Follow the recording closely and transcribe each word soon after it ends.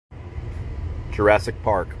Jurassic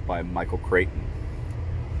Park by Michael Crichton.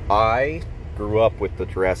 I grew up with the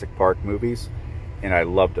Jurassic Park movies, and I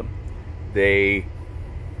loved them. They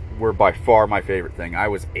were by far my favorite thing. I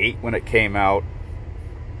was 8 when it came out.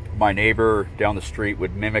 My neighbor down the street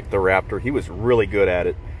would mimic the raptor. He was really good at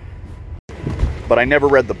it. But I never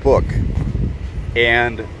read the book.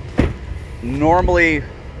 And normally,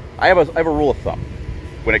 I have a rule of thumb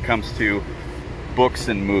when it comes to books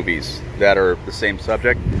and movies that are the same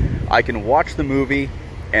subject. I can watch the movie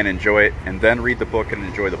and enjoy it, and then read the book and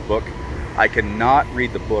enjoy the book. I cannot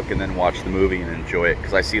read the book and then watch the movie and enjoy it,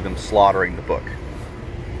 because I see them slaughtering the book.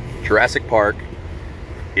 Jurassic Park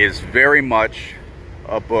is very much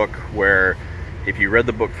a book where if you read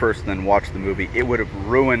the book first and then watched the movie, it would have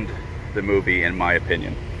ruined the movie, in my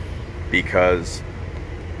opinion, because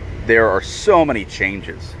there are so many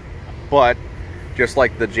changes. But just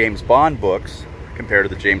like the James Bond books compared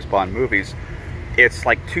to the James Bond movies, it's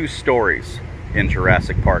like 2 stories in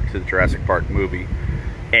Jurassic Park to the Jurassic Park movie,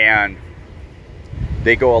 and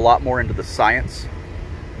they go a lot more into the science.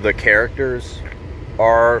 The characters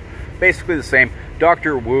are basically the same.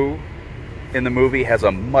 Dr. Wu in the movie has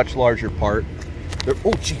a much larger part.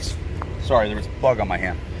 Oh jeez, sorry, there was a bug on my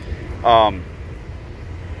hand.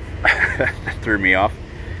 That threw me off.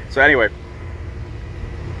 So anyway,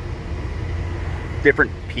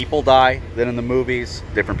 different people die than in the movies,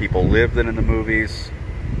 different people live than in the movies.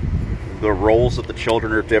 The roles of the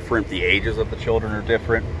children are different, the ages of the children are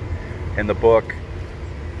different in the book.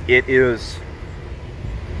 Because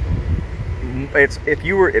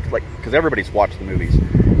everybody's watched the movies.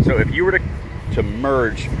 So if you were to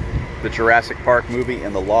merge the Jurassic Park movie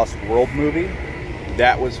and the Lost World movie,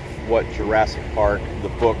 that was what Jurassic Park, the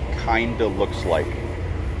book, kinda looks like.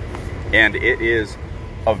 And it is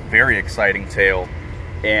a very exciting tale,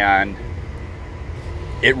 and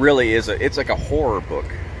it really is it's like a horror book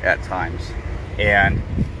at times, and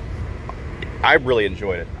I really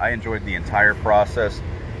enjoyed it. I enjoyed the entire process.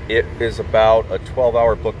 It is about a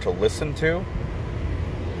 12-hour book to listen to,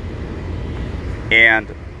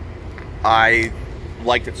 and I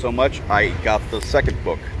liked it so much I got the second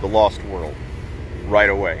book, The Lost World, right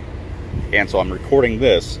away. And so I'm recording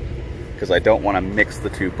this because I don't want to mix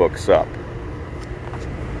the 2 books up.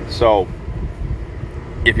 So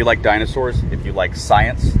if you like dinosaurs, if you like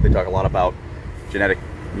science, they talk a lot about genetic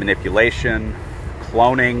manipulation,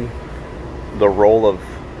 cloning, the role of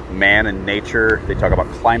man in nature. They talk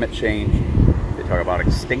about climate change. They talk about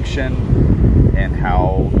extinction and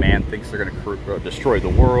how man thinks they're going to destroy the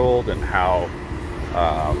world, and how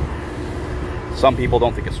some people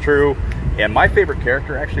don't think it's true. And my favorite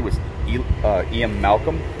character actually was Ian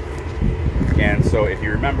Malcolm. And so if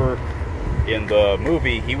you remember in the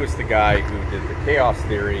movie, he was the guy who did the chaos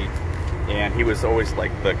theory, and he was always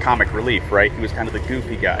like the comic relief, right? He was kind of the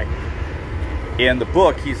goofy guy. In the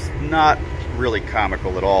book, he's not really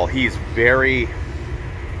comical at all. He's very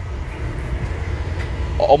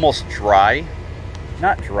almost dry.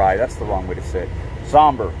 Not dry, that's the wrong way to say it.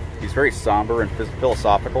 Somber. He's very somber and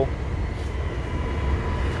philosophical.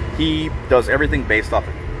 He does everything based off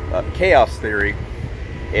of chaos theory,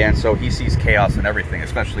 and so he sees chaos in everything,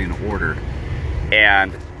 especially in order.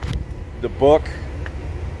 And the book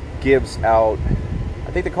gives out,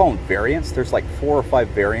 I think they call them variants. There's like 4 or 5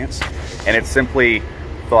 variants, and it's simply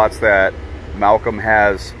thoughts that Malcolm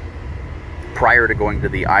has prior to going to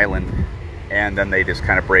the island, and then they just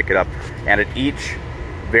kind of break it up. And at each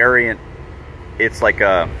variant, it's like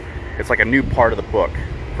a new part of the book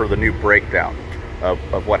for the new breakdown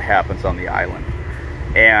of what happens on the island.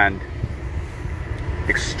 And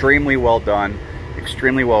extremely well done,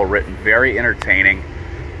 extremely well written, very entertaining.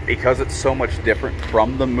 Because it's so much different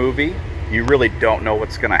from the movie, you really don't know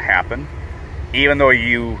what's going to happen, even though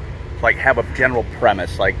you like have a general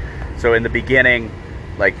premise. Like, so in the beginning,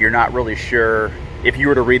 like, you're not really sure. If you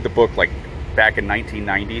were to read the book like back in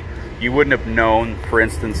 1990, you wouldn't have known, for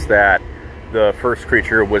instance, that the first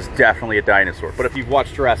creature was definitely a dinosaur. But if you've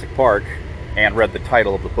watched Jurassic Park and read the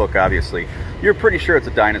title of the book, obviously, you're pretty sure it's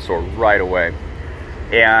a dinosaur right away.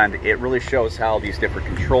 And it really shows how these different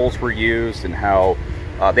controls were used, and how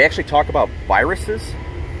they actually talk about viruses.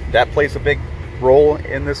 That plays a big role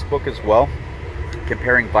in this book as well,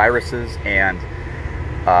 comparing viruses and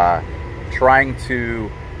trying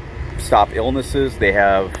to stop illnesses. They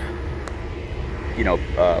have,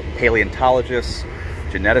 paleontologists,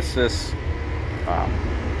 geneticists,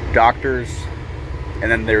 doctors,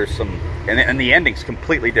 and then there's some, and the ending's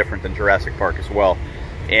completely different than Jurassic Park as well.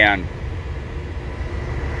 And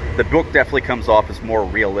the book definitely comes off as more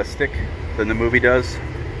realistic than the movie does.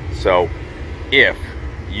 So if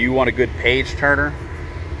you want a good page turner,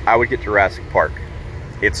 I would get Jurassic Park.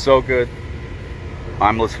 It's so good.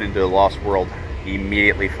 I'm listening to Lost World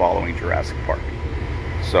immediately following Jurassic Park.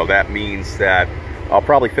 So that means that I'll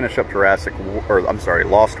probably finish up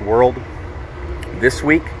Lost World this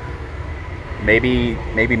week, maybe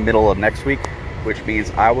middle of next week, which means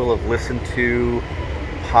I will have listened to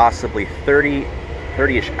possibly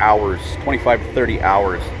 30-ish hours, 25 to 30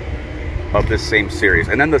 hours of this same series.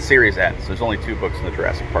 And then the series ends. There's only 2 books in the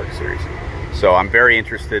Jurassic Park series. So I'm very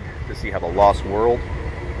interested to see how the Lost World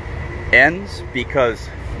ends, because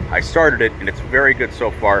I started it and it's very good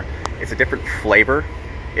so far. It's a different flavor.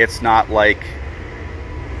 It's not like,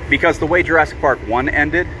 because the way Jurassic Park 1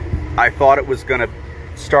 ended, I thought it was going to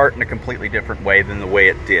start in a completely different way than the way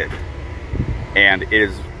it did. And it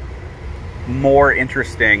is more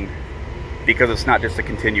interesting because it's not just a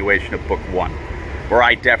continuation of book 1, where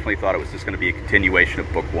I definitely thought it was just going to be a continuation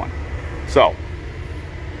of book 1. So,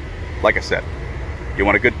 like I said, you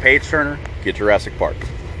want a good page turner? Get Jurassic Park.